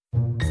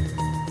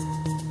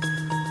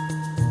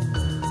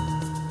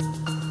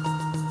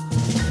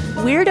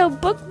Weirdo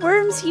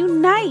bookworms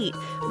unite!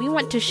 We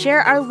want to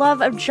share our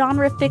love of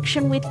genre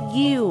fiction with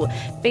you.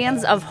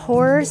 Fans of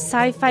horror,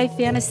 sci-fi,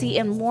 fantasy,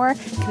 and more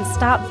can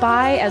stop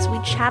by as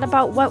we chat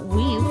about what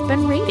we've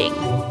been reading.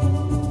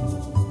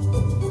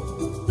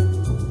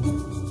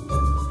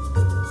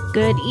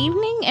 Good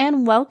evening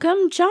and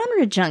welcome,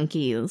 genre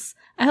junkies.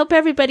 I hope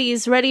everybody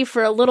is ready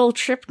for a little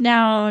trip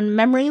down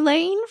memory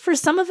lane for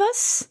some of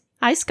us.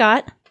 Hi,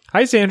 Scott.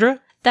 Hi,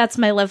 Sandra. That's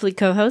my lovely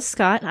co-host,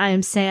 Scott. I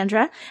am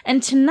Sandra.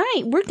 And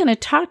tonight we're going to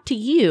talk to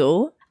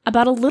you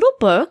about a little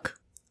book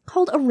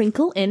called A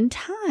Wrinkle in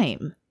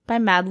Time by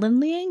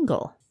Madeleine.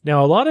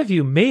 Now, a lot of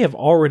you may have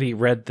already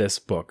read this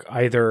book,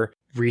 either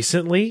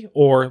recently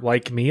or,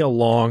 like me, a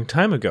long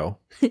time ago.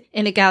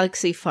 In a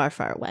galaxy far,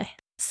 far away.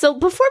 So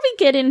before we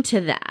get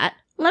into that,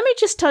 let me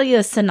just tell you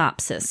a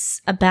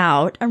synopsis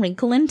about A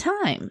Wrinkle in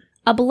Time.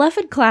 A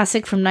beloved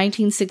classic from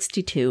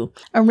 1962,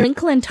 A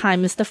Wrinkle in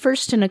Time is the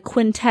first in a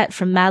quintet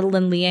from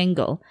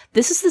Madeleine.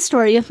 This is the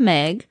story of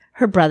Meg,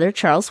 her brother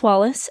Charles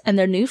Wallace, and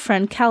their new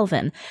friend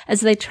Calvin,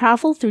 as they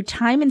travel through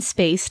time and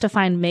space to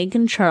find Meg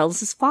and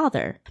Charles's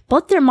father.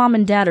 Both their mom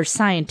and dad are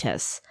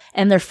scientists,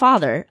 and their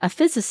father, a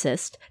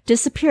physicist,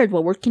 disappeared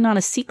while working on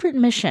a secret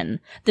mission.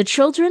 The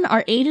children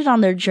are aided on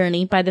their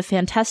journey by the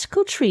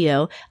fantastical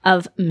trio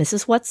of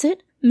Mrs. Whatsit,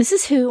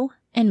 Mrs. Who,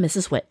 and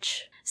Mrs.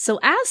 Witch. So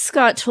as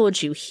Scott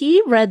told you,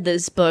 he read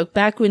this book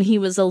back when he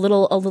was a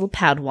little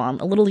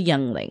Padawan, a little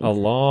youngling. A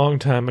long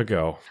time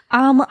ago.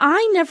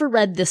 I never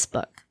read this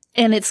book,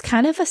 and it's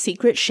kind of a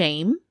secret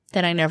shame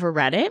that I never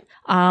read it.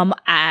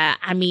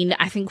 I mean,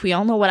 I think we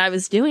all know what I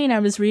was doing. I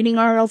was reading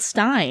R.L.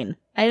 Stine.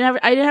 I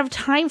didn't have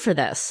time for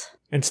this.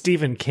 And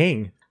Stephen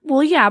King.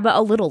 Well, yeah, but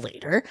a little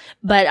later.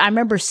 But I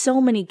remember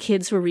so many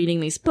kids were reading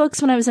these books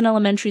when I was in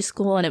elementary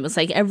school, and it was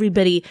like every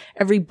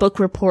book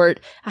report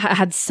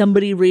had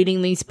somebody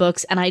reading these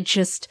books, and I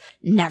just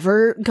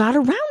never got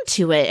around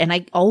to it. And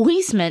I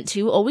always meant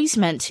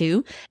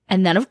to.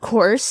 And then, of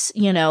course,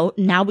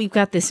 now we've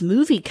got this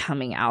movie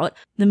coming out.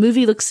 The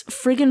movie looks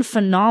friggin'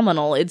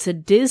 phenomenal. It's a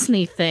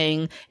Disney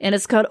thing, and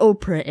it's got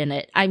Oprah in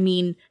it. I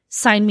mean,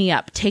 sign me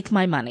up. Take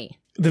my money.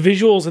 The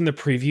visuals in the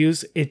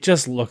previews, it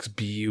just looks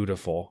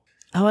beautiful.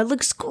 Oh, it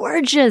looks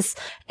gorgeous.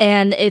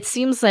 And it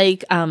seems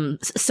like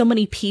so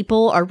many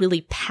people are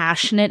really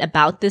passionate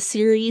about this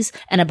series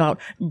and about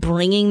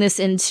bringing this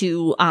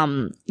into,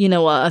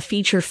 a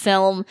feature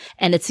film.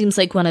 And it seems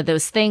like one of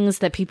those things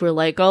that people are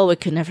like, oh,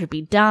 it could never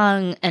be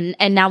done. And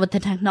now with the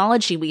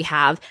technology we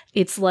have,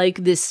 it's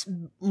like this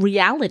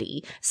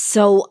reality.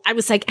 So I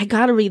was like, I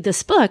gotta read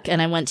this book.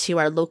 And I went to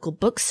our local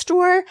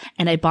bookstore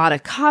and I bought a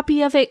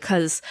copy of it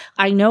because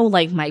I know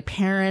like my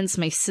parents,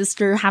 my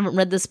sister haven't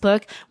read this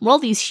book. We're all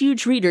these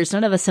huge readers.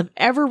 None of us have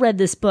ever read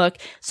this book,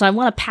 so I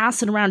want to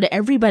pass it around to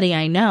everybody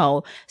I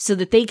know so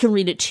that they can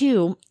read it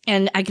too,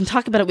 and I can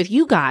talk about it with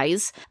you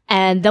guys,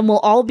 and then we'll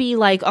all be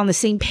like on the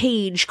same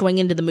page going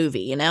into the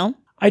movie,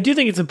 I do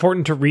think it's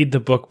important to read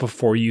the book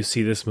before you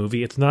see this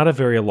movie. It's not a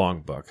very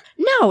long book.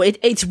 No,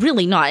 it's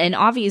really not, and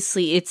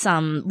obviously it's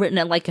written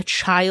at like a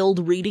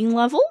child reading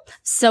level,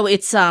 so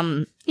it's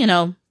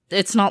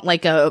it's not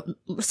like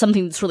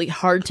something that's really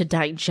hard to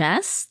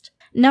digest.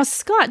 Now,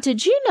 Scott,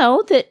 did you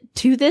know that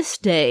to this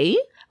day,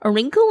 A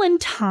Wrinkle in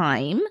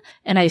Time,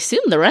 and I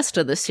assume the rest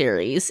of the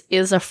series,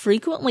 is a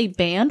frequently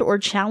banned or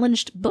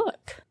challenged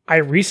book? I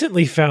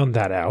recently found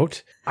that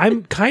out.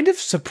 I'm kind of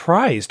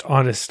surprised,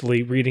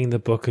 honestly, reading the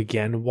book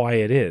again, why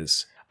it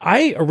is.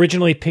 I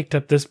originally picked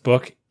up this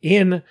book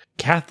in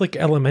Catholic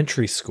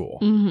elementary school.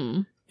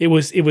 Mm-hmm. It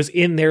was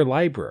in their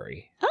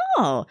library.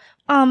 Oh,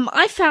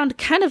 I found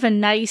kind of a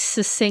nice,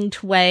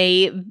 succinct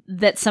way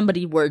that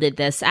somebody worded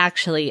this,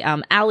 actually.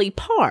 Allie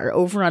Parr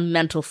over on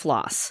Mental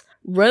Floss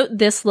wrote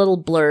this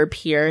little blurb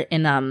here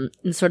in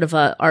sort of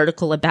an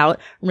article about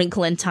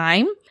Wrinkle in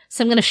Time.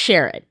 So I'm going to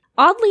share it.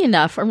 Oddly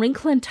enough, A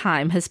Wrinkle in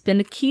Time has been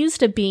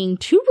accused of being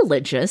too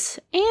religious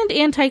and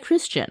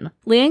anti-Christian.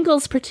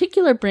 Liangle's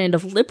particular brand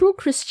of liberal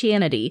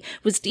Christianity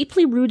was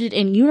deeply rooted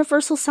in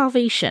universal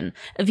salvation,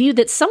 a view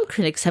that some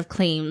critics have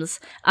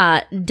claims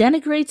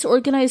denigrates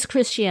organized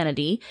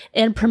Christianity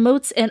and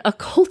promotes an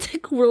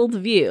occultic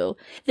worldview.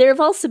 There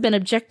have also been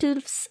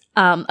objections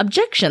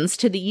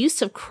to the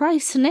use of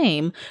Christ's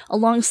name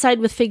alongside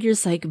with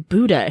figures like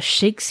Buddha,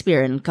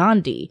 Shakespeare, and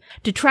Gandhi.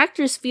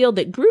 Detractors feel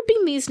that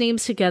grouping these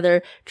names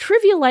together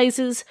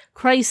trivializes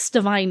Christ's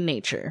divine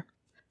nature.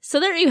 So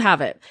there you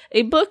have it.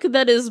 A book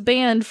that is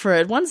banned for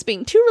at once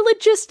being too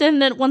religious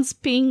and at once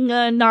being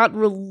not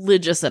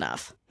religious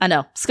enough. I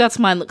know, Scott's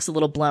mind looks a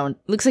little blown.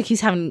 Looks like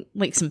he's having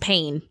like some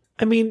pain.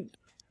 I mean,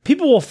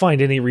 people will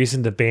find any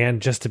reason to ban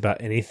just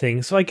about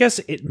anything, so I guess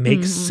it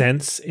makes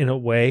sense in a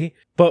way.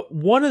 But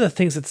one of the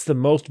things that's the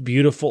most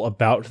beautiful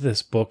about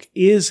this book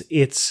is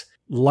its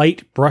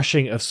light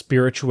brushing of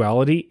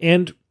spirituality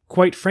and,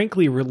 quite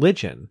frankly,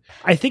 religion.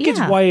 I think it's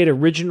why it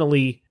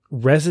originally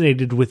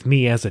resonated with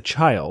me as a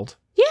child.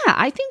 Yeah,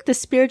 I think the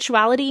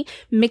spirituality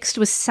mixed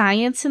with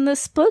science in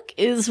this book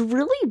is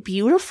really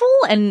beautiful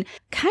and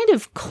kind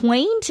of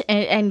quaint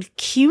and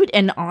cute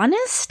and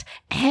honest.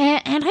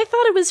 And I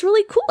thought it was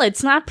really cool.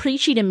 It's not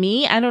preachy to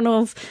me. I don't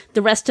know if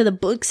the rest of the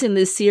books in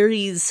this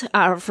series,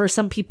 for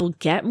some people,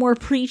 get more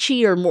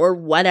preachy or more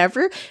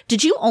whatever.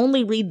 Did you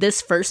only read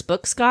this first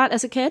book, Scott,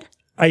 as a kid?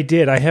 I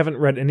did. I haven't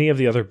read any of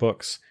the other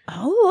books.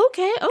 Oh,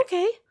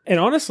 okay. And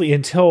honestly,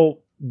 until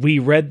we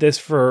read this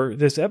for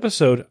this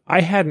episode,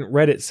 I hadn't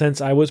read it since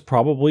I was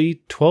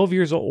probably 12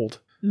 years old.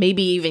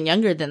 Maybe even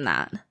younger than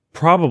that.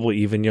 Probably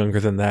even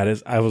younger than that,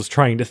 as I was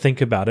trying to think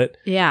about it.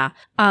 Yeah.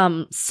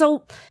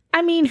 So,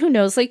 I mean, who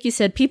knows? Like you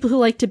said, people who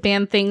like to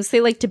ban things,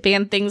 they like to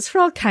ban things for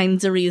all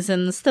kinds of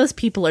reasons. Those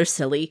people are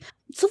silly.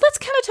 So let's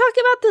kind of talk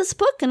about this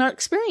book and our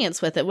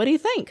experience with it. What do you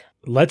think?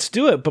 Let's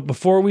do it. But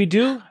before we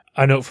do,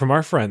 a note from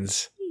our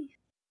friends.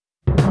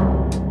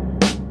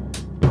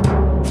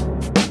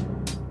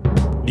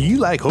 Do you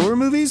like horror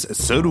movies?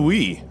 So do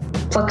we.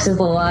 Plucks his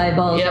little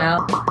eyeballs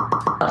out.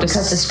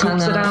 Just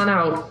scoops it on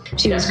out.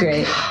 She was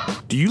great.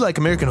 Do you like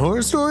American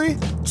Horror Story?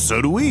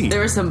 So do we. There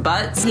were some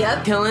butts.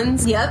 Yep.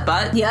 Killings. Yep.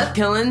 Butt. Yep.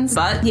 Killings.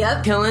 Butt.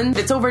 Yep. Killings.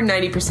 It's over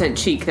 90%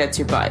 cheek. That's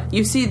your butt.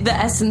 You see the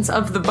essence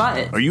of the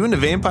butt. Are you into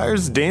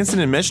vampires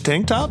dancing in mesh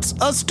tank tops?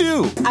 Us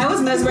too. I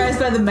was mesmerized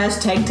by the mesh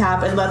tank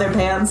top and leather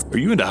pants. Are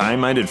you into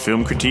high-minded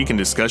film critique and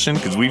discussion?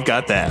 Because we've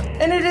got that.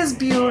 And it is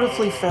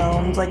beautifully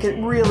filmed. Like,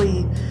 it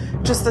really,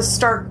 just the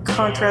stark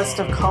contrast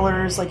of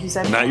colors, like you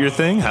said. Not your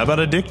thing? How about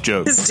a dick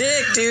joke? His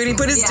dick, dude. He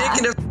put his dick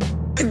in a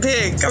f***ing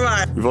pig. Come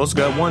on. We've also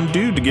got one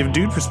dude to give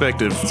dude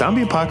perspective.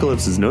 Zombie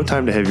apocalypse is no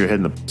time to have your head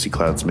in the pussy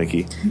clouds,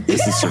 Mickey.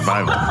 This is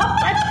survival.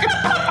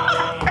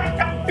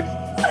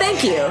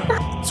 Thank you.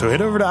 So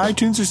head over to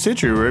iTunes or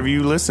Stitcher, wherever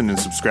you listen, and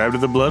subscribe to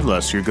The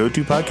Bloodlust, your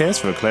go-to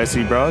podcast for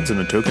classy broads and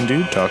a token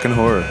dude talking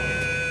horror.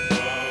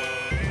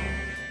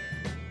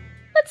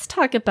 Let's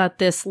talk about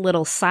this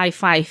little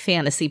sci-fi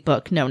fantasy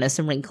book known as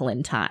A Wrinkle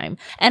in Time.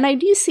 And I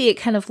do see it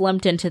kind of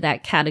lumped into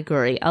that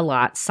category a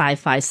lot,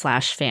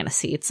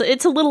 sci-fi/fantasy.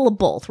 It's a little of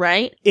both,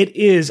 right? It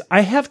is.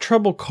 I have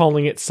trouble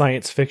calling it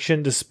science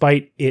fiction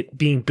despite it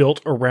being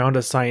built around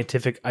a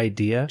scientific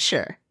idea.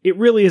 Sure. It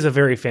really is a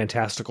very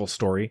fantastical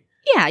story.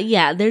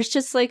 Yeah, there's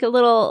just like a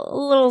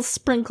little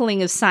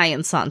sprinkling of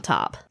science on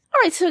top.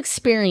 All right, so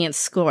experience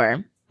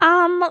score.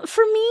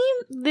 For me,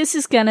 this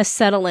is gonna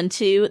settle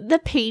into the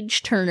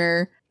page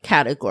turner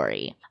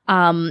category.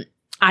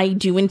 I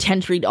do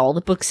intend to read all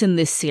the books in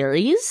this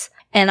series,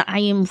 and I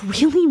am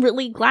really,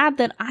 really glad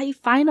that I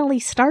finally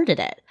started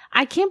it.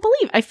 I can't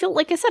believe, I feel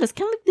like I said, it's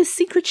kind of like this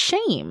secret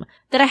shame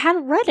that I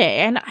hadn't read it,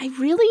 and I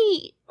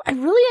really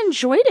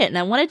enjoyed it, and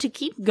I wanted to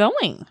keep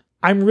going.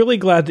 I'm really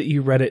glad that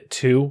you read it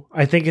too.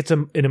 I think it's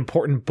an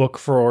important book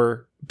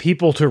for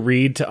people to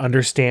read to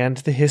understand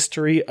the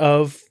history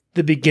of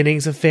the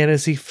beginnings of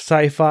fantasy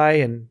sci-fi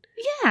and...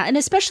 Yeah, and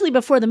especially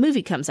before the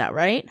movie comes out,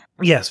 right?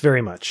 Yes,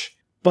 very much.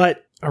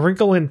 But A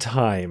Wrinkle in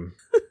Time.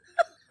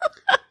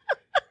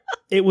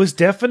 It was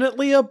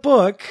definitely a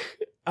book.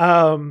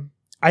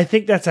 I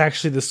think that's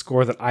actually the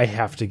score that I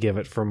have to give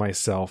it for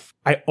myself.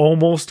 I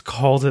almost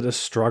called it a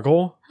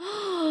struggle.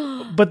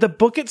 But the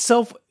book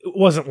itself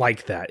wasn't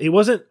like that. It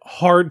wasn't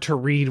hard to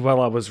read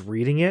while I was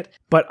reading it,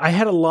 but I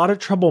had a lot of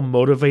trouble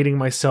motivating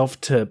myself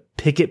to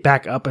pick it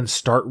back up and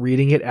start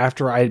reading it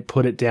after I had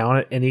put it down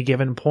at any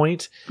given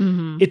point.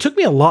 Mm-hmm. It took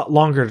me a lot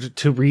longer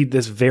to read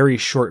this very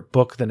short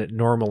book than it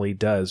normally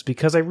does,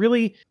 because I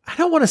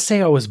don't want to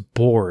say I was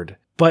bored,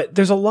 but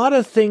there's a lot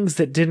of things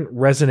that didn't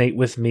resonate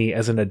with me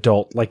as an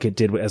adult like it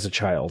did as a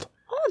child.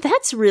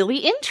 That's really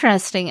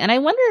interesting. And I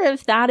wonder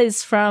if that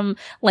is from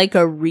like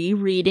a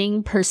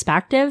rereading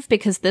perspective,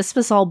 because this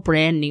was all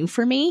brand new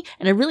for me.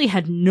 And I really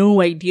had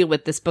no idea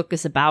what this book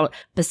is about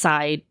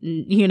beside,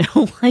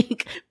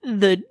 like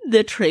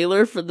the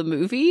trailer for the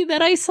movie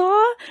that I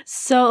saw.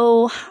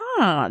 So,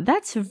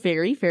 that's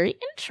very, very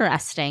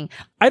interesting.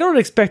 I don't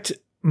expect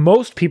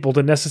most people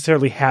to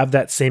necessarily have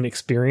that same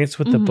experience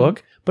with the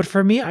book, but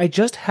for me, I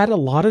just had a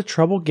lot of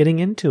trouble getting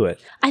into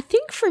it. I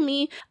think for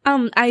me,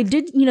 I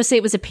did, say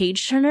it was a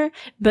page turner,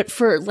 but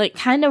for like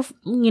kind of,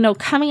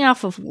 coming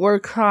off of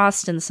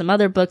Warcrossed and some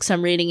other books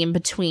I'm reading in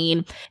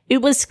between,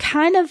 it was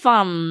kind of,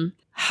 a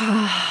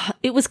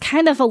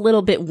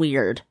little bit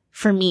weird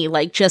for me,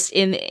 like just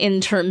in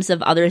terms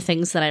of other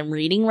things that I'm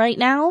reading right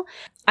now.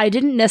 I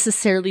didn't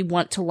necessarily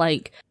want to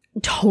like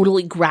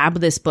totally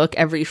grab this book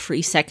every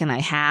free second I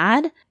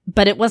had,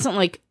 but it wasn't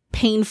like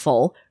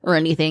painful or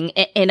anything,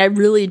 and I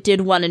really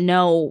did want to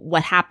know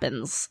what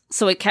happens,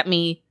 so it kept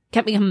me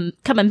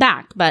coming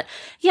back. But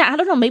yeah, I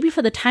don't know, maybe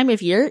for the time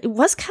of year, it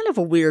was kind of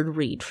a weird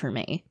read for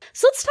me.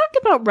 So let's talk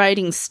about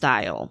writing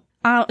style.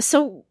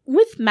 So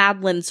with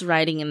Madeleine's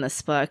writing in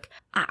this book,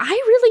 I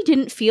really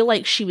didn't feel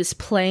like she was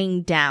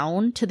playing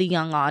down to the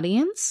young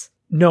audience.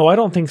 No, I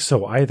don't think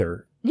so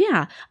either.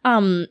 Yeah,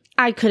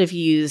 I could have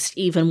used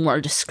even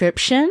more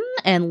description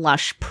and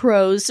lush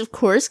prose, of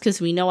course,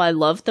 because we know I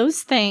love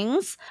those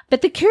things.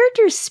 But the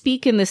characters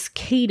speak in this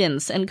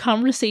cadence and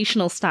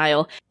conversational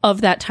style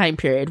of that time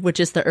period, which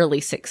is the early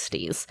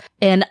 60s.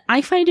 And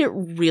I find it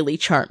really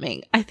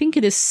charming. I think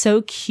it is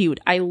so cute.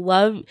 I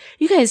love,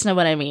 you guys know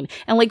what I mean.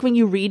 And like when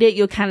you read it,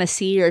 you'll kind of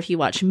see, or if you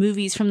watch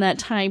movies from that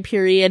time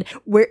period,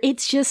 where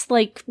it's just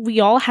like we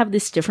all have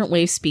this different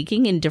way of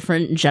speaking in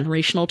different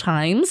generational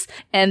times.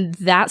 And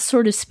that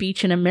sort of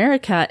speech in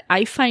America,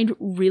 I find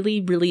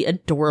really, really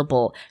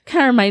adorable.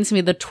 Kind of reminds me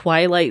of the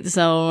Twilight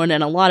Zone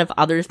and a lot of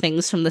other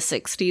things from the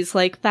 60s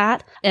like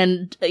that.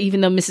 And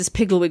even though Mrs.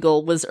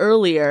 Pigglewiggle was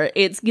earlier,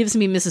 it gives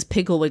me Mrs.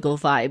 Pigglewiggle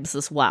vibes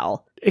as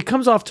well. It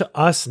comes off to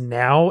us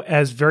now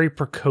as very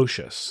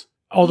precocious.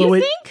 Although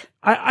you think?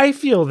 I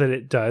feel that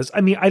it does.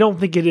 I mean, I don't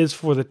think it is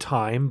for the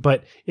time,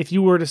 but if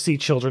you were to see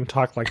children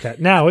talk like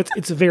that now,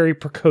 it's a very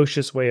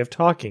precocious way of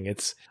talking.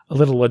 It's a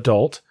little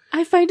adult.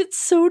 I find it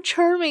so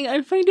charming.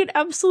 I find it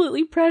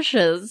absolutely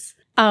precious.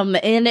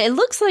 And it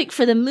looks like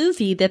for the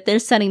movie that they're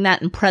setting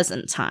that in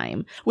present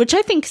time, which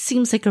I think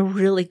seems like a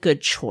really good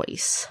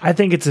choice. I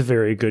think it's a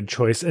very good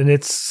choice, and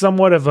it's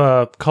somewhat of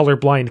a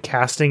colorblind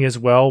casting as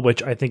well,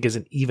 which I think is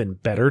an even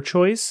better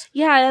choice.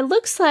 Yeah, it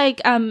looks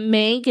like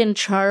Meg and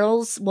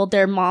Charles, well,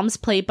 their mom's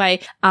played by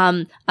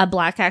a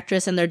black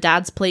actress and their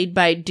dad's played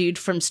by a dude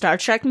from Star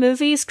Trek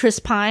movies, Chris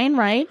Pine,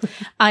 right?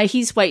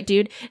 He's white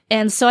dude.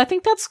 And so I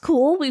think that's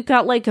cool. We've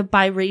got like a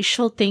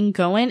biracial thing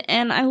going,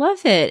 and I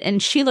love it.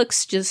 And she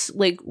looks just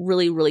like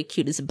really, really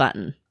cute as a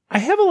button. I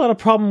have a lot of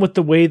problem with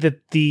the way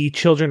that the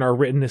children are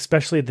written,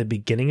 especially at the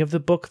beginning of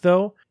the book,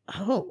 though.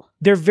 Oh.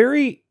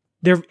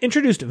 They're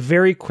introduced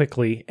very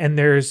quickly, and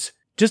there's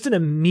just an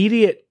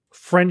immediate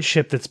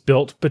friendship that's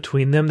built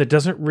between them that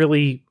doesn't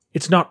really,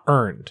 it's not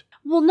earned.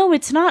 Well, no,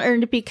 it's not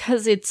earned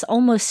because it's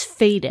almost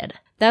faded.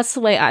 That's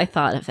the way I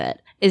thought of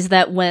it. Is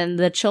that when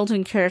the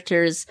children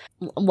characters,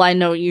 well, I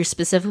know you're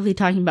specifically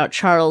talking about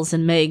Charles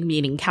and Meg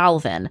meeting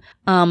Calvin,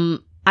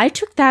 I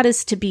took that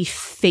as to be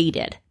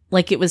fated,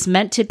 like it was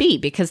meant to be,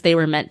 because they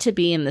were meant to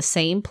be in the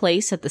same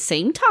place at the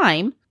same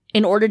time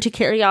in order to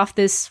carry off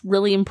this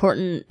really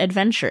important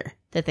adventure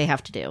that they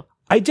have to do.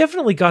 I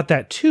definitely got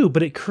that too,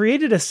 but it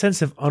created a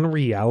sense of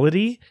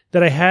unreality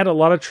that I had a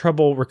lot of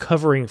trouble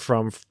recovering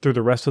from through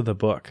the rest of the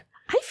book.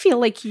 I feel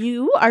like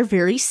you are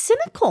very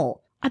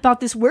cynical about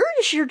this. Where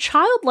is your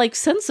childlike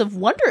sense of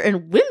wonder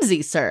and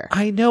whimsy, sir?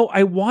 I know,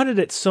 I wanted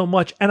it so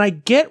much, and I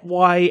get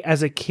why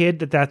as a kid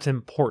that's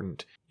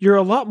important. You're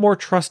a lot more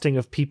trusting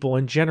of people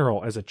in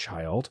general as a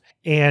child.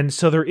 And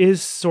so there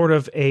is sort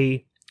of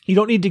you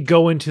don't need to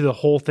go into the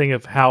whole thing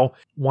of how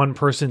one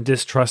person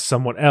distrusts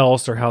someone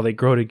else or how they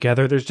grow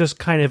together. There's just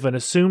kind of an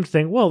assumed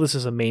thing. Well, this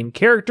is a main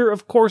character.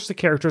 Of course, the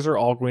characters are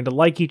all going to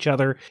like each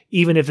other,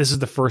 even if this is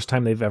the first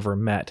time they've ever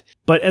met.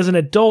 But as an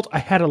adult, I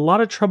had a lot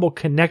of trouble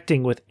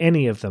connecting with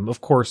any of them. Of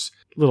course,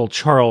 little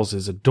Charles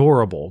is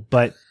adorable,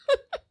 but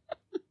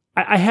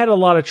I had a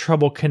lot of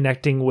trouble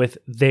connecting with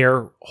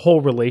their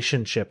whole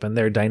relationship and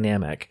their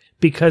dynamic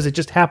because it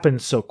just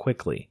happened so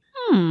quickly.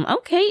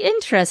 Okay,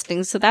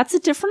 interesting. So that's a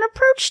different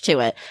approach to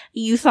it.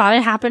 You thought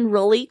it happened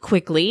really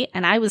quickly,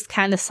 and I was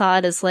kind of saw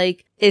it as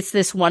like, it's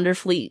this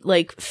wonderfully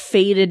like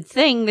fated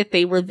thing that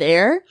they were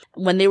there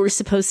when they were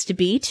supposed to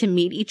be to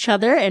meet each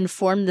other and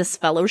form this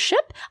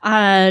fellowship,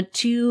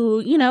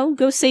 to, you know,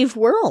 go save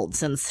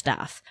worlds and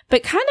stuff.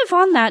 But kind of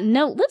on that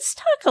note, let's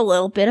talk a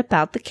little bit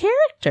about the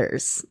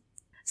characters.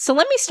 So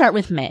let me start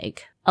with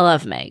Meg.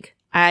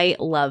 I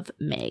love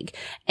Meg.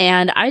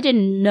 And I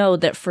didn't know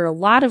that for a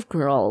lot of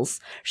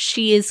girls,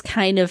 she is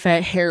kind of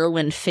a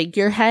heroine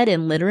figurehead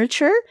in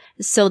literature.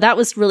 So that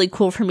was really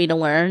cool for me to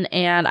learn.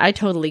 And I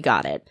totally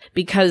got it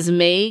because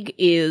Meg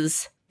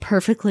is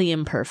perfectly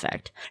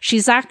imperfect.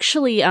 She's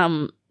actually,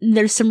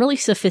 there's some really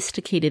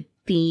sophisticated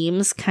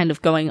themes kind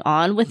of going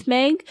on with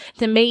Meg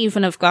that may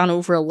even have gone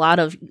over a lot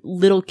of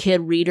little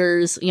kid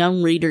readers,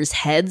 young readers'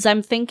 heads,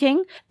 I'm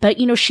thinking. But,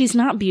 you know, she's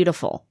not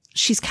beautiful.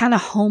 She's kind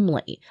of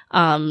homely.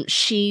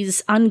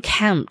 She's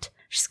unkempt.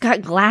 She's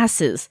got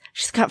glasses.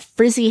 She's got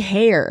frizzy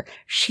hair.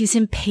 She's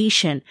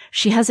impatient.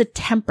 She has a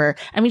temper.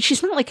 I mean,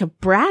 she's not like a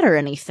brat or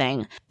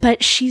anything,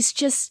 but she was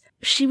just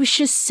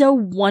so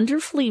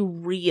wonderfully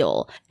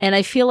real. And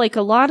I feel like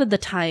a lot of the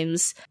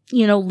times,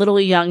 you know, little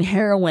young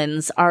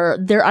heroines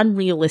they're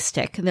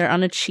unrealistic. They're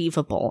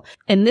unachievable.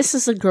 And this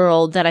is a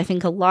girl that I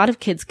think a lot of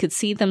kids could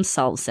see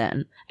themselves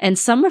in. And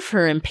some of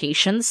her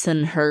impatience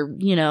and her,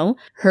 you know,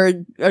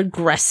 her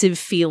aggressive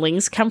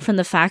feelings come from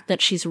the fact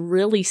that she's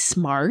really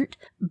smart,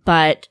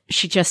 but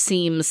she just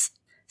seems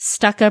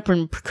stuck up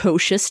and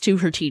precocious to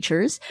her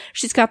teachers.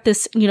 She's got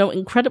this, you know,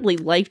 incredibly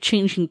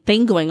life-changing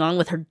thing going on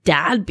with her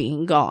dad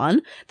being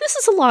gone. This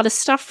is a lot of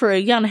stuff for a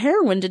young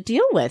heroine to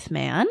deal with,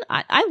 man.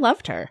 I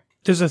loved her.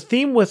 There's a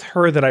theme with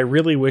her that I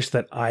really wish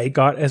that I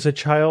got as a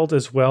child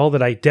as well,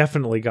 that I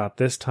definitely got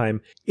this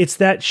time. It's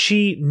that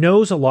she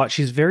knows a lot.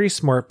 She's very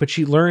smart, but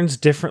she learns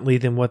differently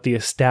than what the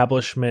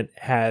establishment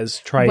has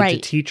tried to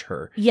teach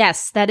her.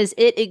 Yes, that is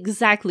it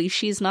exactly.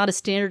 She's not a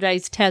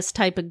standardized test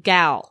type of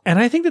gal. And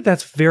I think that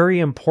that's very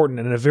important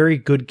and a very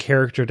good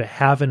character to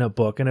have in a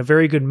book and a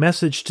very good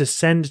message to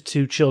send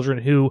to children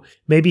who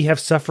maybe have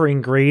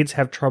suffering grades,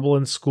 have trouble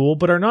in school,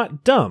 but are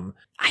not dumb.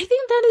 I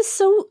think that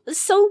is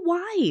so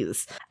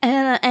wise.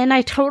 And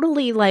I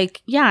totally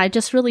I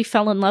just really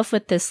fell in love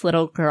with this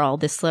little girl,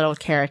 this little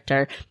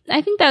character.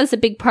 I think that was a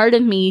big part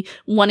of me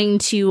wanting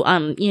to,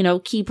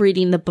 keep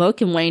reading the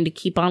book and wanting to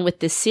keep on with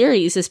this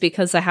series is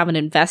because I have an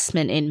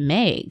investment in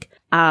Meg.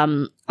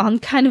 On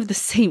kind of the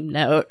same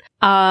note,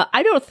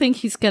 I don't think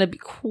he's going to be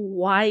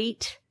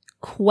quite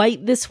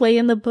this way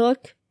in the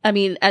book. I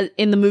mean,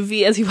 in the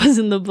movie as he was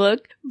in the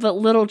book, but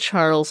little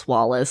Charles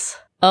Wallace.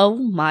 Oh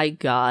my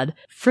God.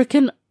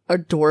 Frickin'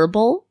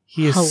 adorable.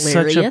 He is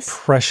hilarious. Such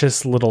a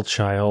precious little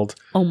child.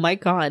 Oh my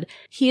God.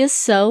 He is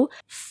so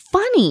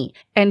funny.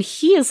 And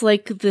he is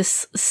like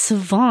this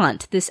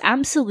savant, this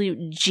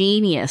absolute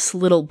genius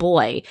little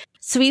boy.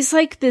 So he's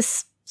like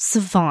this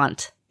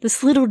savant,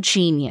 this little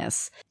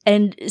genius,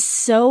 and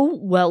so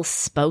well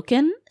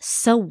spoken,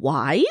 so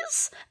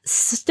wise,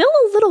 still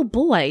a little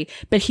boy,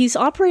 but he's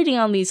operating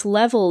on these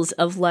levels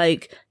of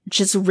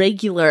just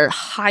regular,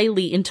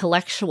 highly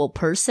intellectual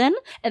person.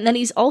 And then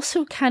he's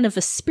also kind of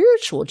a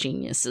spiritual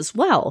genius as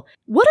well.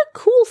 What a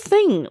cool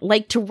thing,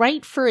 to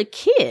write for a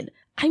kid.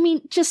 I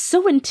mean, just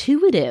so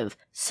intuitive,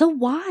 so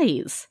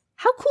wise.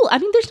 How cool. I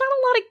mean, there's not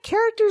a lot of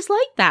characters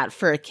like that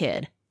for a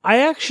kid. I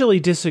actually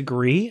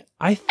disagree.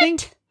 I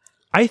think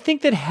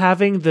that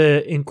having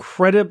the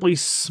incredibly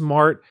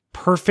smart,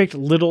 perfect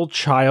little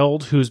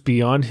child who's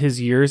beyond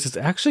his years is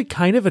actually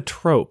kind of a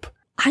trope.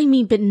 I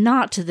mean, but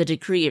not to the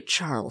degree of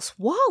Charles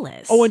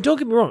Wallace. Oh, and don't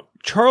get me wrong,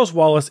 Charles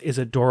Wallace is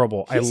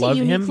adorable. He's I love a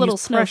unique him. little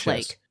He's precious.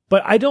 snowflake.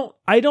 But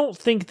I don't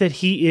think that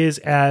he is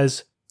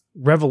as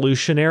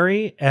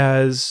revolutionary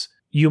as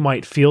you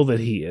might feel that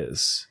he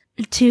is.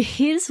 To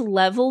his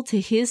level, to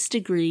his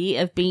degree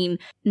of being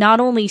not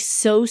only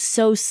so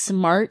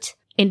smart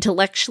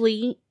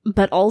intellectually,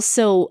 but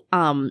also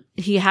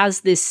he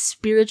has this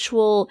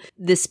spiritual,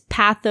 this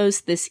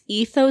pathos, this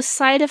ethos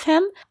side of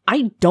him.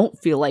 I don't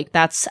feel like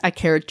that's a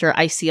character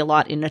I see a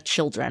lot in a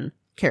children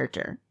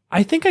character.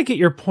 I think I get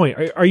your point.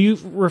 Are you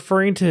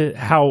referring to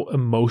how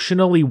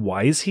emotionally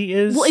wise he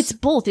is? Well, it's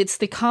both. It's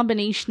the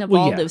combination of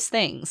those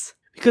things.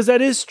 Because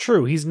that is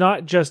true. He's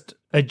not just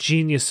a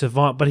genius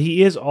savant, but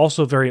he is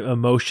also very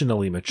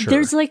emotionally mature.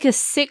 There's a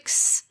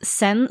sixth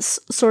sense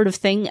sort of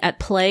thing at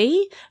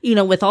play,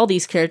 with all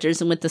these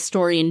characters and with the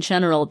story in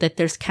general, that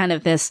there's kind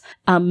of this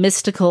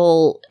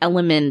mystical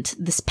element,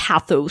 this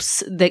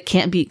pathos that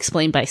can't be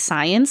explained by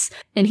science.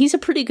 And he's a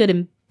pretty good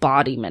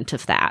embodiment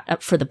of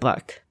that for the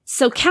book.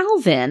 So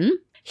Calvin,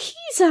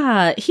 he's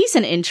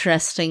an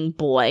interesting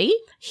boy.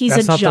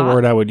 That's not the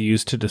word I would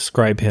use to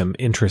describe him.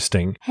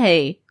 Interesting.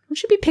 Hey. We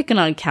should be picking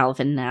on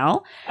Calvin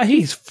now.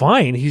 He's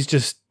fine. He's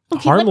just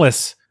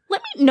harmless.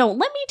 Let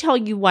me tell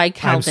you why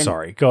Calvin... I'm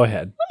sorry. Go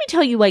ahead. Let me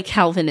tell you why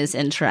Calvin is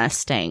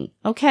interesting,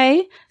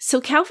 okay? So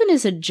Calvin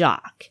is a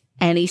jock,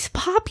 and he's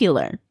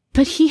popular,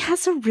 but he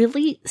has a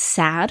really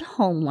sad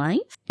home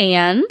life,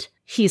 and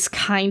he's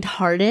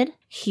kind-hearted,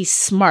 he's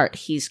smart,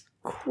 he's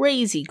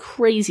crazy,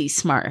 crazy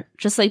smart,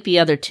 just like the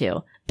other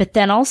two. But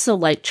then also,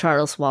 like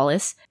Charles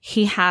Wallace,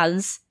 he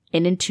has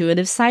an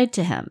intuitive side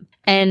to him.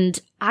 And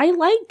I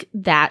like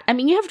that. I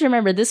mean, you have to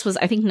remember this was,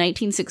 I think,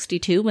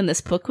 1962 when this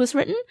book was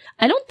written.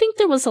 I don't think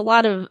there was a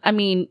lot of,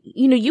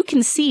 you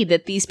can see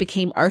that these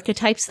became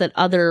archetypes that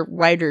other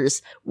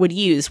writers would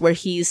use, where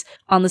he's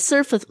on the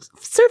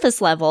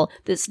surface level,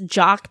 this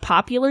jock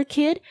popular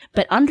kid,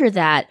 but under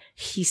that,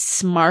 he's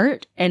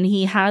smart and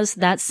he has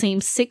that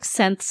same sixth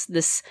sense,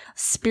 this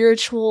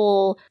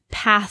spiritual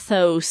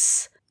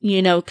pathos,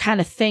 kind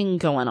of thing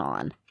going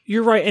on.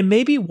 You're right, and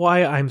maybe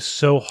why I'm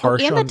so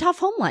harsh and the tough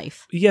home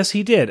life. Yes,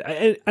 he did.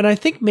 And I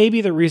think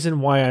maybe the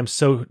reason why I'm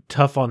so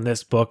tough on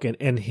this book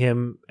and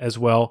him as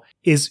well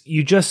is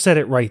you just said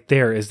it right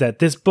there, is that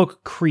this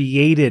book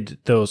created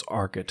those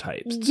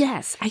archetypes.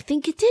 Yes, I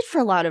think it did for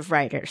a lot of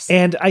writers.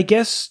 And I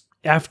guess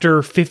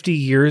after 50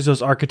 years,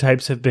 those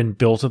archetypes have been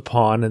built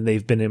upon and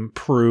they've been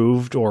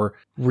improved or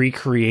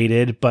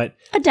recreated, but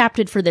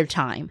adapted for their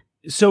time.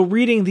 So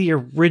reading the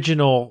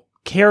original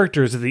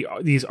characters that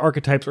these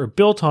archetypes are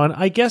built on,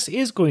 I guess,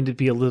 is going to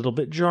be a little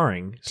bit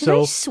jarring. Did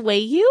I sway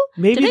you?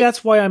 Maybe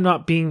that's why I'm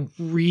not being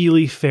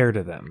really fair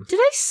to them. Did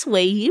I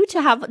sway you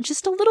to have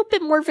just a little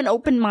bit more of an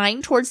open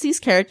mind towards these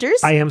characters?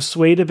 I am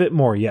swayed a bit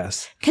more,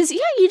 yes. Because,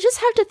 you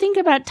just have to think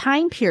about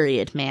time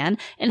period, man,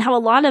 and how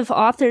a lot of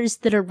authors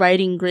that are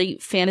writing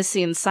great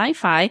fantasy and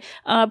sci-fi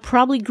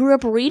probably grew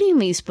up reading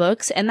these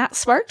books, and that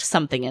sparked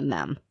something in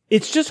them.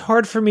 It's just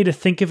hard for me to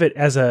think of it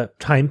as a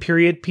time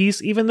period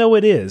piece, even though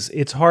it is.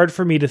 It's hard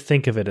for me to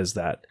think of it as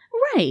that.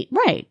 Right.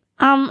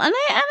 And I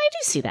do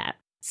see that.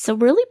 So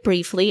really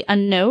briefly, a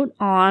note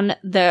on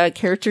the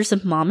characters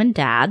of mom and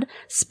dad,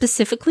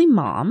 specifically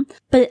mom.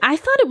 But I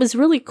thought it was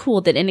really cool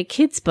that in a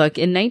kid's book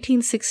in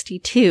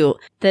 1962,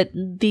 that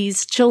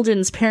these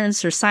children's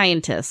parents are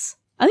scientists.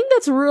 I think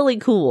that's really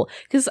cool,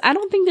 because I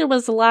don't think there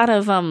was a lot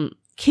of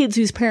kids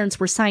whose parents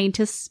were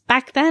scientists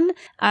back then.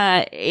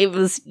 It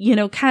was,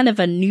 kind of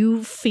a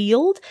new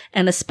field,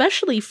 and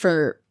especially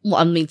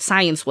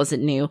science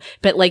wasn't new,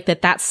 but like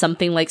that's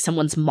something like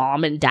someone's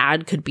mom and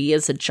dad could be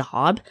as a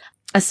job.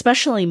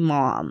 Especially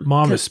mom.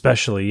 Mom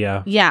especially,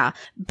 yeah. Yeah,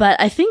 but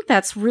I think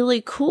that's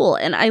really cool,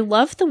 and I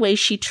love the way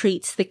she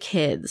treats the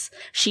kids.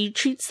 She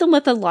treats them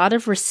with a lot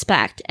of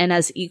respect and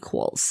as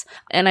equals.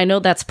 And I know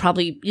that's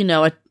probably,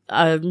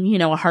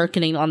 a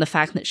hearkening on the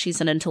fact that she's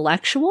an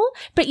intellectual,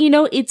 but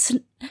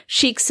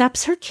she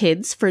accepts her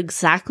kids for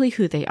exactly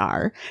who they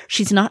are.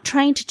 She's not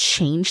trying to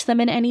change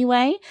them in any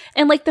way.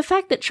 And like the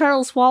fact that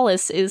Charles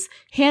Wallace is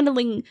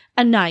handling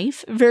a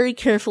knife very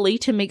carefully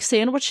to make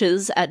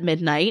sandwiches at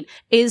midnight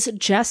is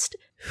just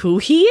who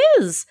he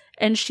is.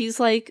 And she's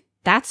like,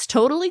 that's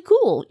totally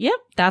cool. Yep,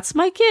 that's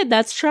my kid.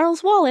 That's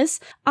Charles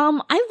Wallace. I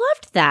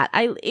loved that.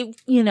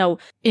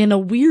 In a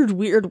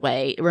weird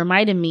way, it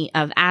reminded me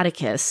of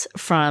Atticus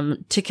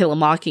from To Kill a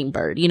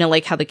Mockingbird.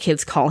 Like how the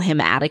kids call him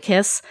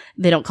Atticus.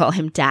 They don't call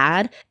him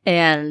Dad.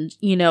 And,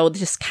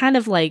 just kind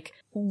of like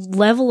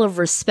level of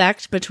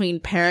respect between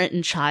parent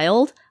and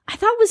child, I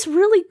thought was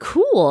really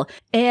cool.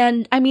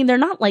 And I mean, they're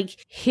not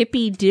like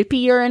hippy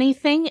dippy or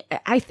anything.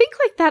 I think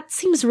like that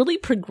seems really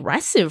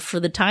progressive for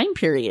the time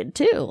period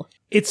too.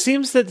 It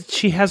seems that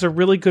she has a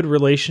really good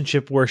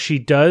relationship where she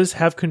does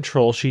have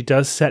control, she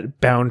does set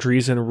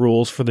boundaries and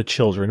rules for the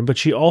children, but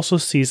she also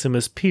sees them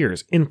as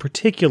peers, in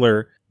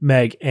particular,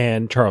 Meg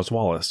and Charles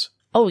Wallace.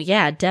 Oh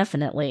yeah,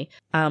 definitely.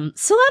 So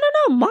I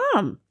don't know,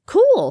 Mom,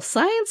 cool,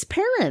 science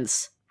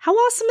parents. How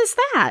awesome is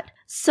that?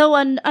 So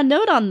a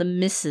note on the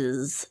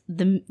Mrs.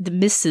 the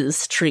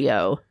Mrs.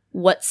 trio.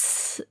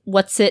 What's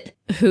it,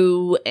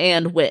 who,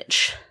 and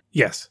which?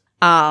 Yes.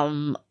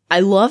 I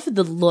love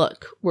the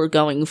look we're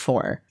going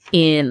for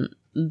in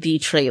the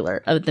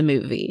trailer of the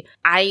movie.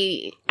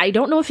 I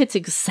don't know if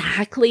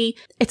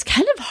it's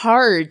kind of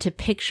hard to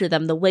picture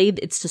them the way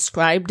it's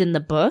described in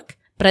the book,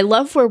 but I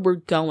love where we're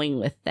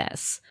going with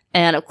this.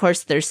 And of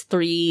course, there's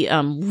 3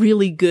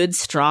 really good,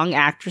 strong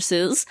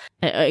actresses,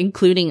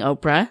 including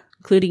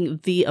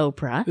the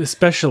Oprah.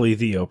 Especially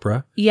the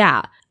Oprah.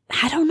 Yeah.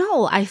 I don't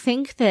know. I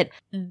think that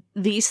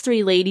these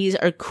 3 ladies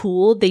are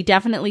cool. They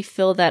definitely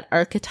fill that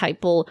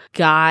archetypal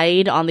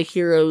guide on the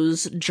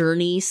hero's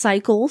journey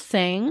cycle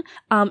thing.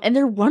 And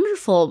they're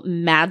wonderful,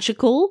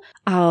 magical,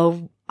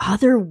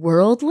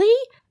 otherworldly,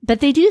 but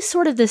they do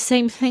sort of the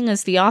same thing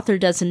as the author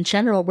does in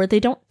general, where they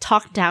don't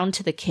talk down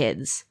to the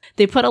kids.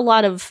 They put a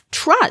lot of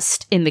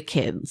trust in the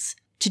kids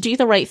to do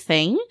the right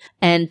thing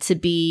and to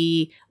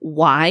be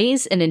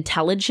wise and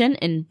intelligent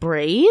and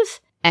brave.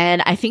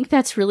 And I think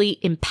that's really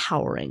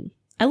empowering.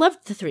 I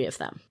loved the 3 of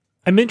them.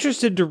 I'm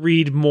interested to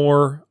read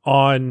more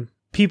on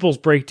people's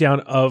breakdown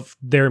of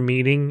their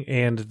meaning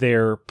and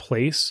their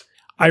place.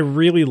 I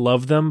really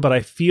love them, but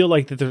I feel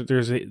like that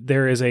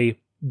there is a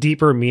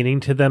deeper meaning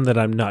to them that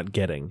I'm not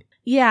getting.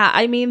 Yeah,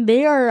 I mean,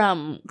 they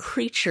are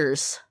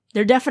creatures.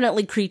 They're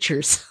definitely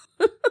creatures.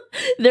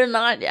 They're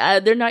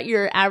not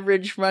your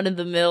average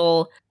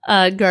run-of-the-mill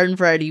garden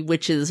variety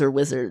witches or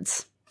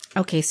wizards.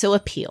 Okay, so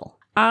appeal.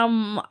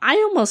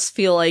 I almost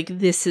feel like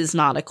this is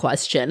not a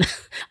question.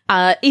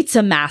 It's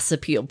a mass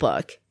appeal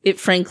book.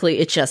 Frankly,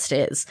 it just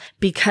is,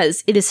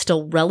 because it is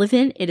still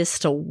relevant, it is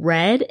still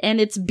read,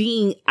 and it's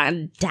being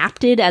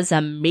adapted as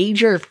a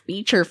major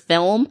feature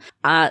film,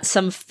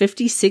 some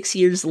 56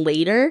 years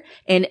later,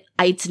 and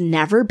it's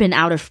never been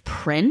out of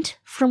print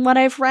from what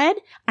I've read.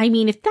 I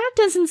mean, if that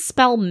doesn't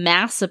spell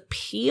mass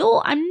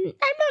appeal, I'm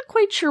not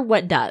quite sure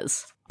what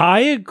does.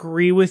 I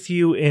agree with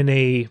you in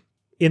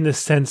the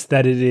sense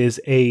that it is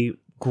a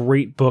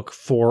great book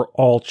for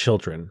all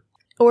children.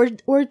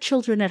 Or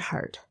children at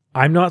heart.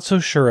 I'm not so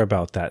sure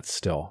about that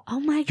still. Oh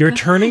my god. You're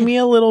turning me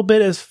a little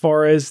bit as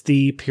far as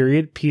the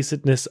period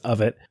piecedness of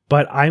it,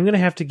 but I'm going to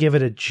have to give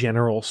it a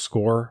general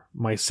score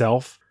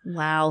myself.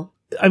 Wow.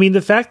 I mean,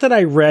 the fact that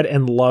I read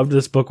and loved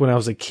this book when I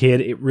was a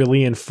kid, it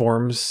really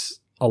informs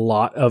a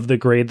lot of the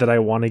grade that I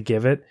want to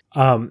give it.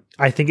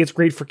 I think it's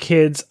great for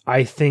kids.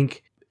 I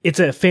think it's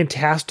a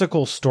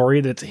fantastical story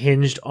that's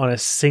hinged on a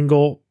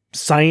single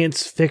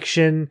science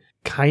fiction,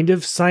 kind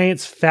of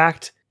science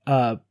fact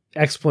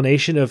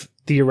explanation of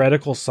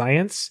theoretical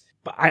science.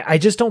 But I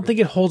just don't think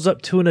it holds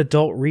up to an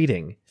adult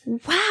reading.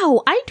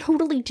 Wow, I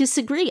totally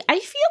disagree. I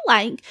feel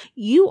like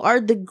you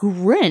are the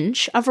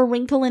Grinch of A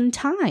Wrinkle in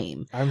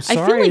Time. I'm sorry.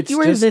 I feel like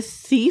you are the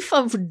thief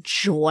of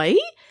joy.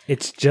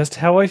 It's just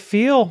how I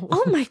feel.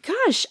 Oh my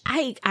gosh,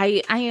 I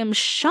am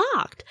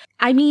shocked.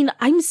 I mean,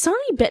 I'm sorry,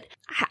 but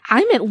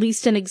I'm at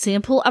least an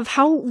example of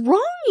how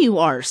wrong you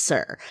are,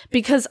 sir.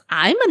 Because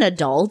I'm an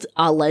adult,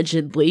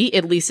 allegedly,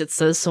 at least it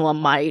says so on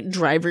my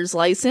driver's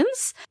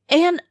license,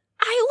 and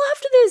I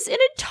loved this, and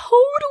it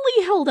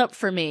totally held up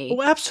for me.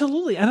 Oh,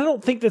 absolutely. And I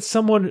don't think that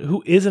someone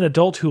who is an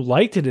adult who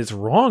liked it is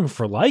wrong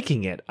for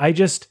liking it.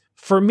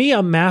 For me,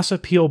 a mass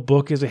appeal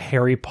book is a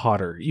Harry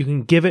Potter. You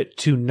can give it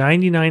to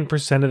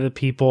 99% of the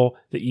people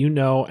that you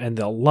know, and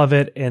they'll love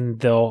it, and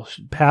they'll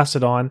pass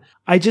it on.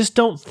 I just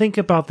don't think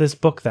about this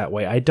book that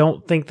way. I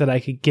don't think that I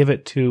could give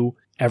it to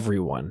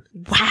everyone.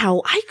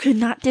 Wow, I could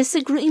not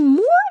disagree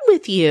more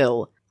with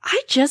you.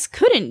 I just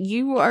couldn't.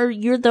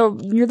 You're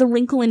the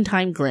Wrinkle in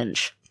Time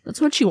Grinch. That's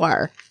what you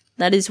are.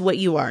 That is what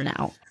you are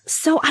now.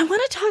 So I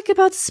want to talk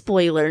about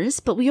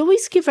spoilers, but we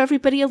always give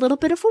everybody a little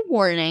bit of a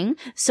warning.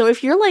 So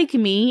if you're like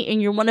me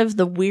and you're one of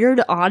the weird,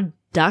 odd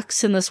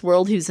ducks in this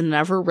world who's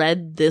never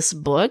read this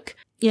book,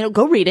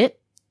 go read it.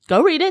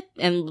 Go read it.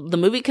 And the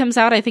movie comes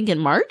out, I think, in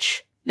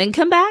March. Then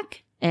come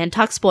back and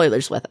talk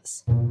spoilers with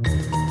us.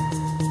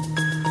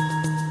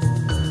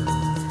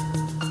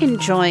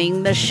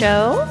 Enjoying the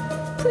show?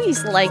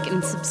 Please like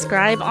and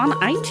subscribe on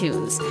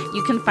iTunes.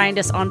 You can find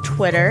us on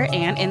Twitter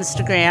and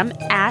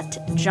Instagram at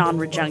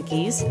Genre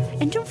Junkies.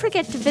 And don't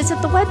forget to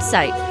visit the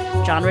website,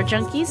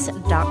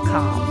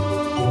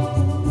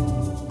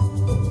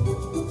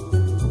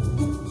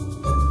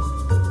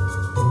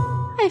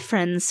 genrejunkies.com. Hi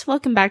friends,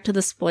 welcome back to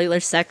the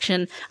spoiler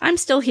section. I'm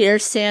still here,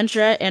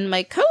 Sandra, and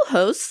my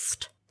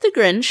co-host, the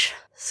Grinch,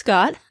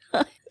 Scott.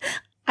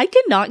 I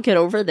cannot get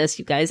over this,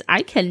 you guys.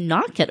 I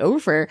cannot get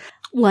over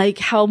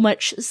how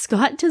much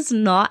Scott does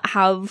not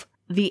have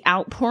the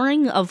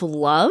outpouring of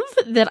love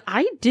that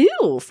I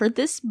do for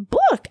this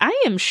book. I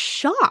am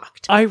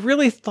shocked. I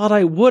really thought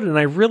I would, and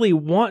I really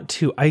want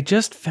to. I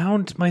just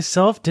found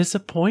myself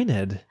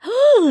disappointed.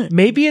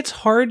 Maybe it's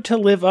hard to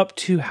live up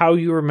to how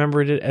you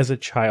remembered it as a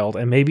child,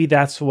 and maybe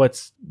that's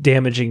what's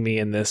damaging me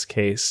in this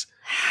case.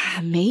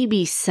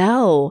 Maybe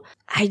so.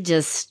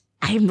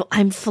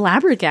 I'm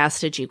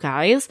flabbergasted, you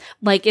guys.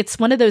 It's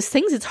one of those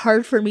things it's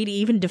hard for me to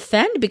even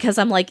defend because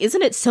I'm like,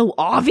 isn't it so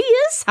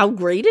obvious how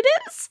great it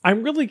is?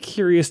 I'm really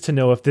curious to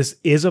know if this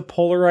is a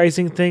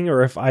polarizing thing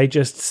or if I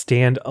just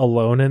stand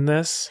alone in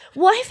this.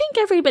 Well, I think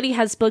everybody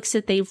has books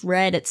that they've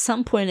read at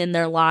some point in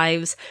their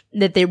lives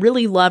that they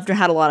really loved or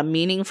had a lot of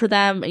meaning for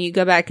them, and you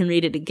go back and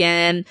read it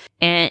again,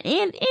 and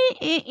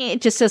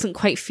it just doesn't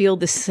quite feel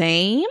the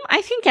same.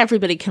 I think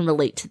everybody can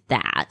relate to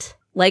that.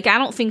 I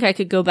don't think I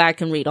could go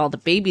back and read all the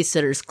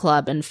Babysitter's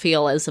Club and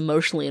feel as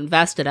emotionally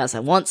invested as I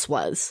once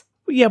was.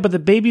 Yeah, but the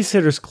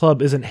Babysitter's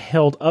Club isn't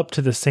held up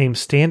to the same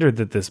standard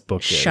that this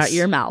book is. Shut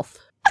your mouth.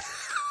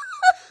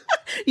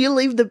 You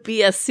leave the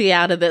BSC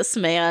out of this,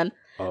 man.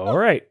 All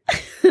right.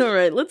 All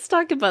right, let's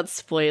talk about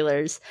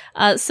spoilers.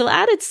 So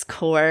at its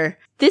core,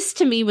 this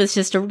to me was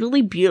just a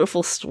really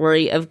beautiful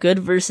story of good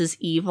versus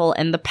evil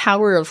and the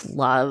power of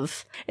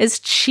love. As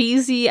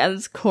cheesy,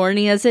 as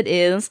corny as it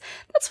is,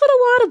 that's what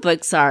a lot of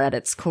books are at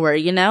its core,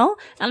 And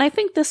I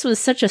think this was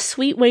such a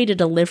sweet way to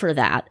deliver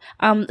that.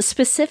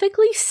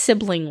 Specifically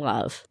sibling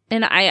love.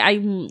 And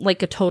I'm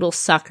like a total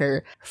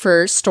sucker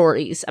for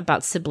stories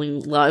about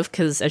sibling love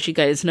because, as you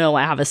guys know,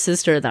 I have a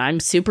sister that I'm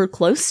super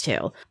close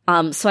to.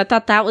 So I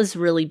thought that was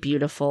really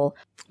beautiful.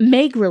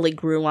 Meg really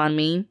grew on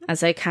me,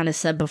 as I kind of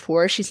said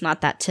before. She's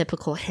not that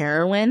typical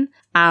heroine.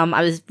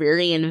 I was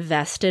very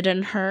invested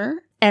in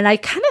her. And I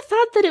kind of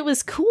thought that it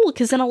was cool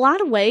because in a lot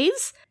of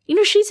ways,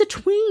 she's a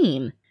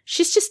tween.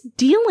 She's just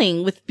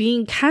dealing with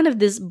being kind of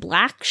this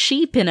black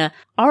sheep in a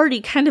already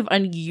kind of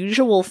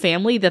unusual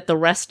family that the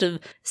rest of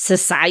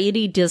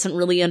society doesn't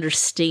really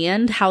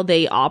understand how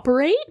they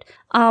operate.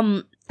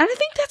 And I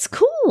think that's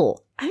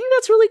cool. I think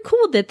that's really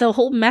cool that the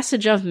whole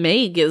message of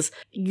Meg is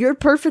you're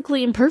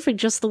perfectly imperfect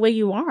just the way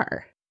you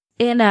are.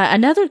 And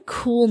another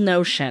cool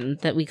notion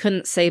that we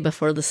couldn't say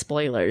before the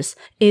spoilers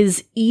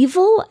is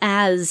evil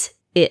as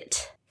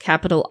it,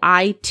 capital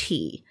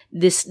I-T.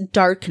 This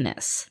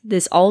darkness,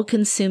 this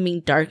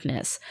all-consuming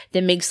darkness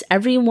that makes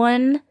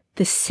everyone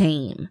the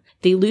same.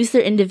 They lose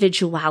their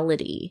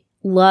individuality.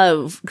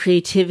 Love,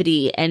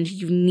 creativity, and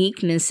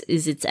uniqueness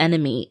is its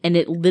enemy, and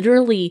it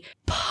literally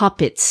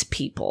puppets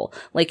people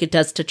like it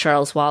does to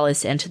Charles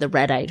Wallace and to the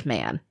Red-Eyed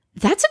Man.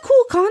 That's a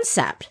cool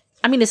concept.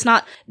 I mean, it's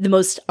not the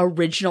most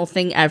original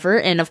thing ever,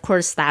 and of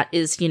course that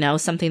is,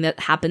 something that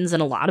happens in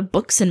a lot of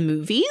books and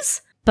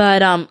movies,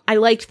 but I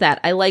liked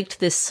that. I liked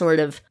this sort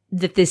of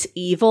that this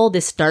evil,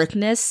 this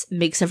darkness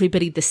makes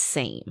everybody the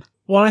same.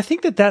 Well, I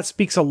think that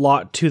speaks a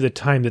lot to the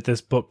time that this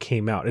book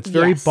came out. It's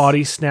very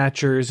body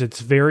snatchers.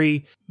 It's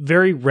very,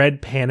 very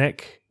Red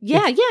Panic.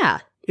 Yeah.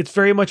 It's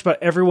very much about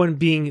everyone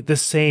being the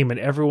same and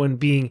everyone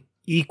being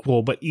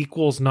equal, but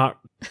equal's not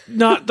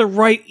the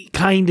right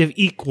kind of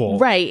equal.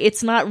 Right.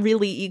 It's not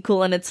really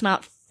equal and it's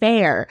not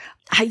fair.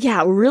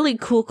 Yeah, really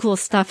cool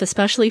stuff,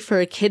 especially for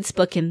a kid's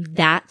book in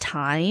that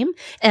time.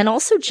 And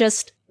also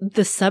just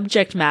the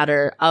subject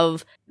matter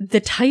of the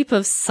type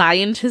of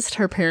scientist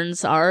her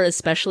parents are,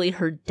 especially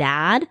her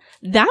dad.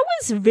 That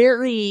was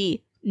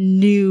very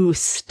new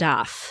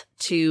stuff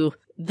to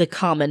the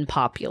common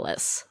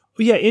populace.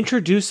 Yeah,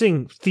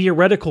 introducing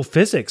theoretical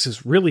physics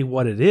is really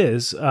what it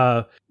is.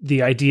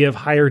 The idea of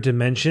higher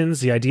dimensions,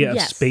 the idea of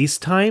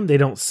space-time, they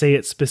don't say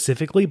it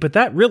specifically, but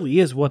that really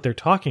is what they're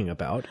talking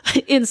about.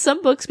 In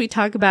some books, we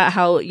talk about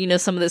how,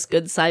 some of this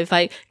good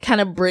sci-fi kind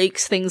of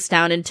breaks things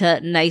down into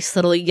nice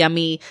little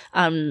yummy,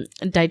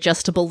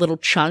 digestible little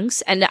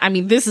chunks. And I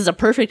mean, this is a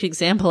perfect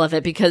example of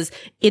it because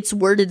it's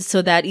worded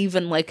so that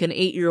even like an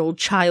 8-year-old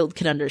child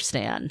can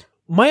understand.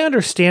 My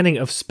understanding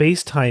of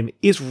space-time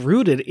is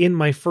rooted in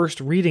my first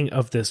reading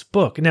of this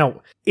book.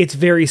 Now, it's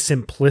very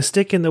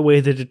simplistic in the way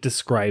that it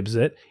describes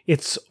it.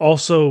 It's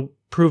also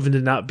proven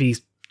to not be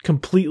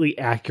completely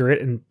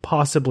accurate and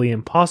possibly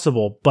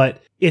impossible,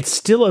 but it's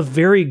still a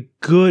very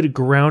good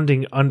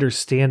grounding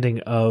understanding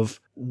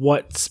of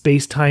what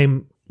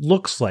space-time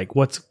looks like,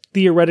 what's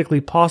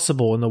theoretically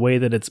possible in the way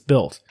that it's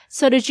built.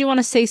 So did you want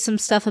to say some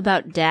stuff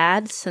about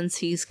Dad, since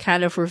he's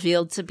kind of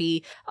revealed to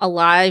be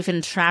alive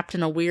and trapped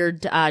in a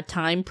weird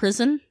time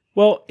prison?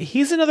 Well,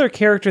 he's another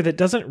character that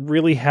doesn't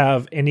really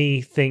have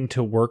anything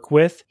to work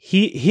with.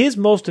 His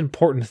most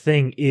important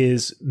thing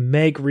is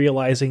Meg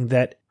realizing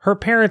that her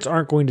parents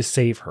aren't going to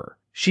save her.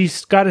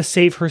 She's got to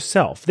save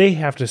herself. They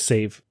have to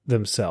save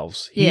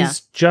themselves. He's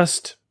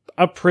just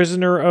a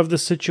prisoner of the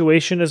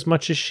situation as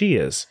much as she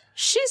is.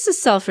 She's a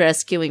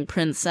self-rescuing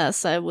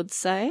princess, I would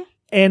say.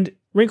 And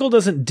Wrinkle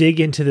doesn't dig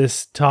into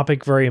this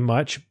topic very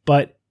much,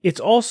 but it's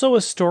also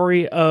a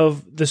story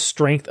of the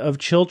strength of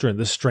children,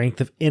 the strength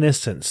of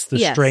innocence, the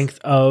strength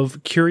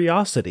of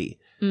curiosity.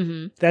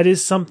 Mm-hmm. That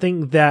is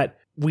something that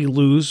we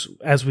lose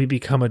as we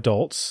become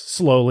adults,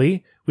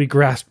 slowly. We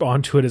grasp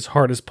onto it as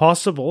hard as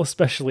possible,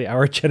 especially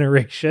our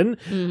generation.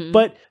 Mm-hmm.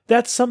 But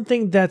that's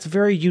something that's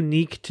very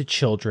unique to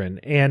children.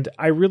 And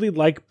I really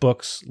like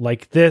books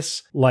like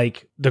this,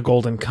 like The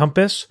Golden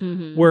Compass,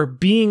 where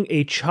being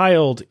a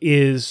child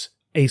is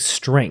a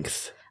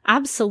strength.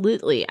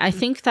 Absolutely. I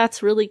think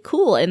that's really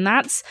cool. And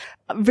that's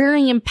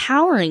very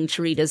empowering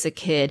to read as a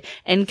kid.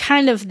 And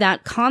kind of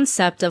that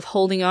concept of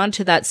holding on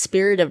to that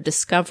spirit of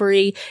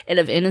discovery and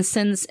of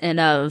innocence and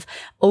of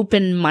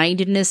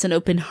open-mindedness and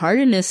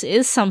open-heartedness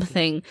is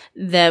something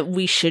that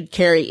we should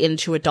carry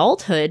into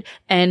adulthood.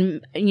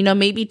 And,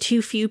 maybe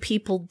too few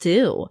people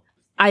do.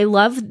 I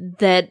love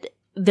that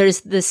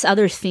there's this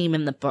other theme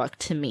in the book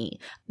to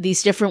me.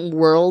 These different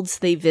worlds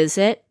they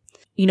visit.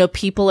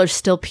 People are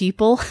still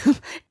people,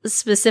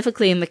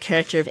 specifically in the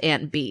character of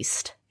Aunt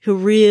Beast, who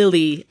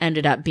really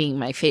ended up being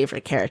my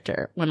favorite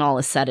character when all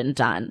is said and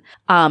done,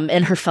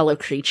 and her fellow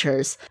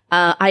creatures.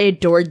 I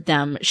adored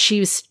them.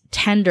 She was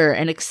tender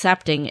and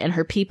accepting, and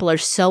her people are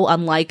so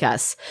unlike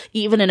us.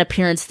 Even in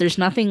appearance, there's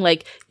nothing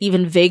like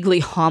even vaguely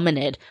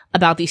hominid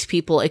about these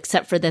people,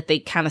 except for that they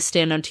kind of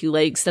stand on two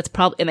legs.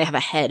 And they have a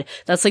head.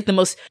 That's like the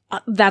most,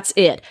 that's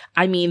it.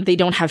 I mean, they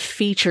don't have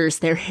features.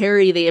 They're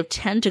hairy. They have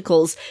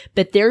tentacles,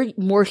 but they're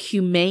more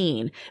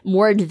humane,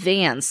 more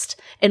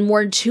advanced, and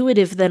more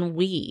intuitive than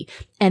we.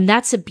 And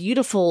that's a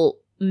beautiful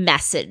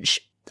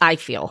message, I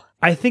feel.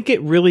 I think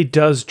it really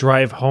does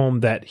drive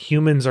home that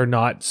humans are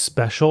not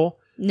special.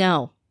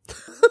 No.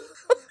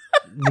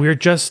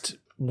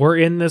 We're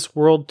in this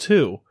world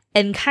too.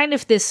 And kind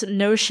of this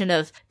notion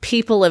of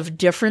people of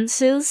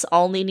differences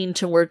all needing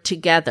to work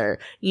together.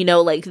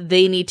 Like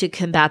they need to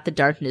combat the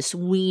darkness.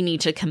 We need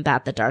to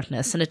combat the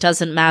darkness. And it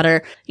doesn't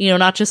matter,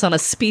 not just on a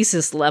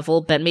species level,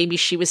 but maybe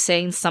she was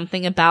saying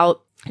something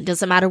about it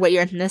doesn't matter what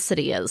your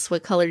ethnicity is,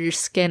 what color your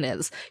skin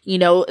is.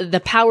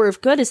 The power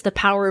of good is the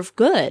power of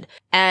good.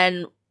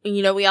 And,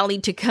 we all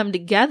need to come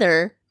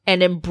together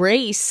and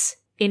embrace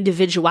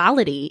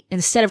individuality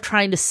instead of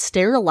trying to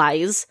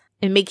sterilize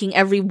and making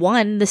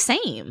everyone the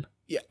same.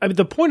 Yeah, I mean,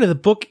 the point of the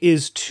book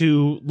is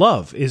to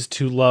love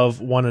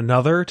one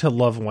another, to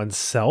love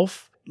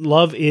oneself.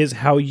 Love is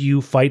how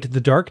you fight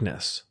the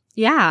darkness.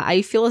 Yeah,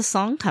 I feel a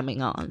song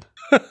coming on.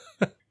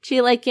 Do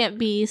you like Aunt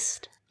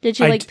Beast? Did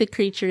you like the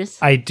creatures?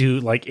 I do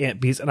like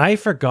Aunt Beast, and I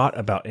forgot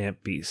about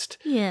Aunt Beast.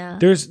 Yeah.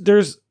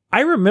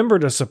 I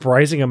remembered a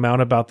surprising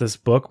amount about this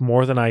book,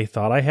 more than I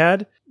thought I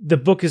had. The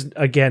book is,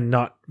 again,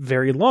 not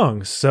very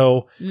long,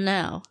 so...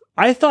 No.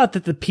 I thought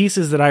that the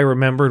pieces that I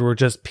remembered were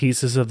just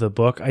pieces of the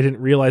book. I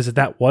didn't realize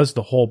that was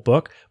the whole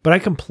book, but I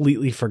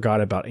completely forgot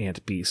about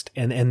Aunt Beast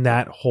and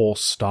that whole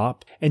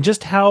stop, and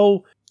just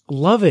how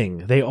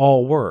loving they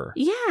all were.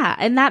 Yeah,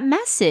 and that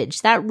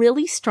message, that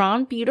really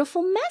strong,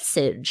 beautiful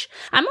message.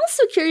 I'm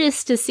also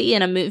curious to see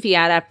in a movie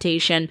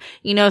adaptation,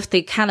 if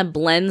they kind of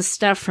blend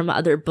stuff from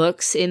other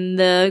books in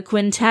the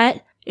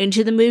quintet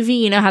into the movie.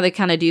 You know how they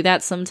kind of do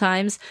that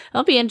sometimes?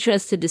 I'll be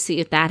interested to see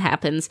if that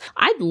happens.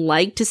 I'd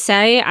like to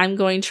say I'm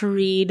going to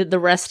read the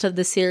rest of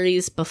the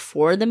series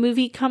before the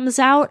movie comes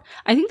out.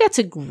 I think that's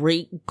a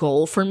great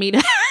goal for me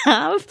to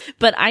have,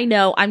 but I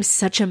know I'm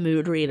such a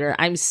mood reader.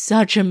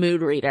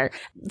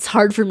 It's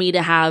hard for me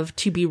to have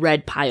to be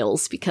read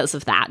piles because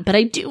of that, but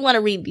I do want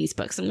to read these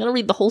books. I'm going to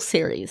read the whole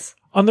series.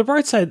 On the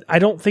bright side, I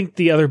don't think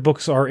the other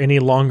books are any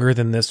longer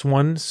than this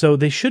one, so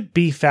they should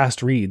be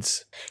fast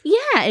reads. Yeah,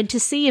 and to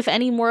see if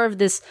any more of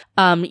this,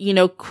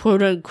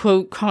 quote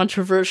unquote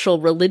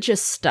controversial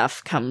religious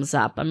stuff comes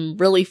up. I'm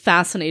really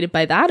fascinated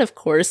by that, of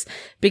course,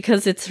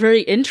 because it's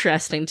very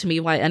interesting to me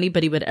why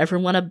anybody would ever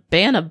want to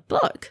ban a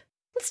book.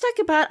 Let's talk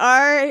about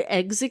our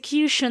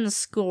execution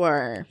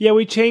score. Yeah,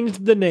 we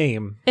changed the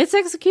name. It's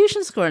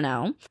execution score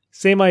now.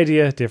 Same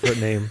idea, different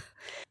name.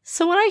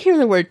 So when I hear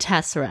the word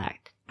Tesseract,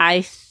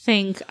 I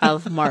think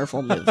of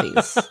Marvel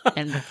movies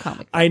and comic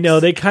books. I know,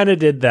 they kind of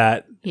did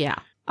that. Yeah.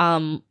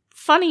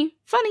 Funny.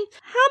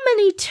 How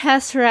many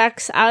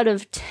Tesseracts out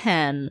of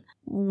 10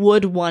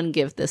 would one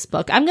give this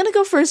book? I'm going to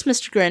go first,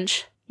 Mr.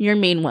 Grinch. You're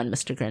mean one,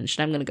 Mr. Grinch,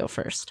 and I'm going to go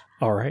first.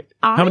 All right.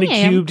 How many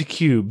cubed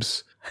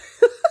cubes?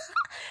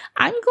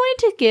 I'm going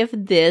to give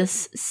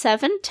this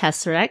 7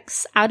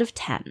 Tesseracts out of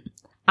 10.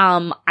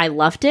 I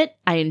loved it.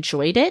 I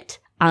enjoyed it.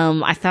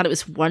 I thought it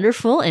was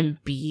wonderful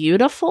and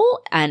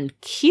beautiful and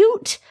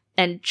cute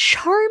and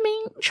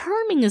charming.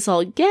 Charming is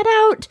all get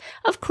out.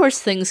 Of course,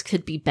 things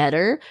could be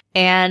better.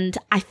 And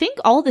I think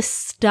all the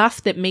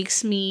stuff that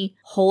makes me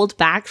hold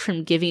back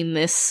from giving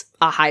this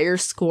a higher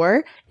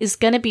score is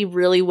going to be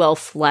really well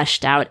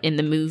fleshed out in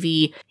the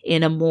movie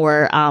in a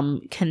more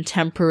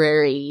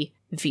contemporary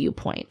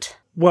viewpoint.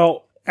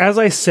 Well, as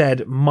I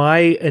said, my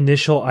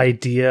initial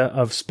idea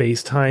of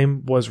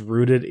space-time was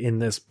rooted in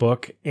this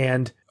book,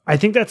 and I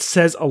think that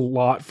says a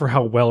lot for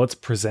how well it's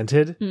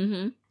presented.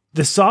 Mm-hmm.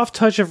 The soft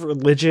touch of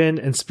religion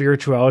and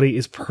spirituality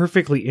is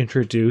perfectly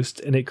introduced,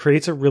 and it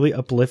creates a really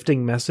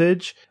uplifting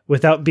message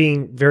without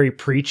being very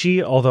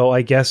preachy, although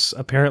I guess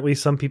apparently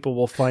some people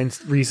will find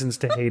reasons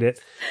to hate it.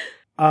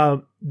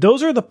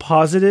 Those are the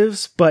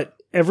positives, but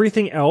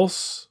everything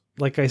else,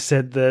 like I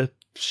said, the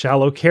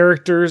shallow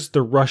characters,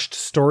 the rushed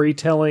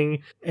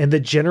storytelling, and the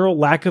general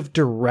lack of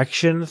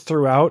direction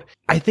throughout,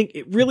 I think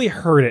it really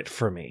hurt it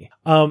for me.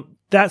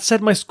 That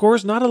said, my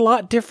score's not a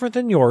lot different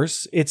than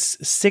yours. It's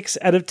 6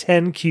 out of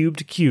 10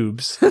 cubed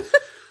cubes.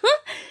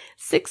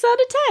 6 out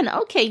of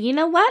 10. Okay, you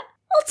know what?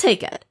 I'll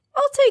take it.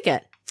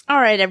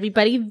 All right,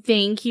 everybody.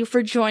 Thank you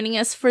for joining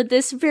us for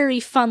this very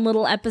fun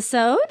little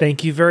episode.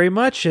 Thank you very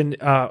much, and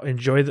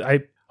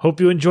I hope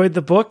you enjoyed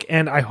the book,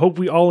 and I hope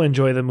we all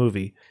enjoy the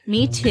movie.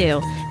 Me too.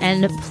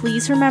 And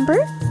please remember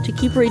to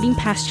keep reading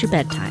past your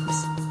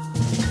bedtimes.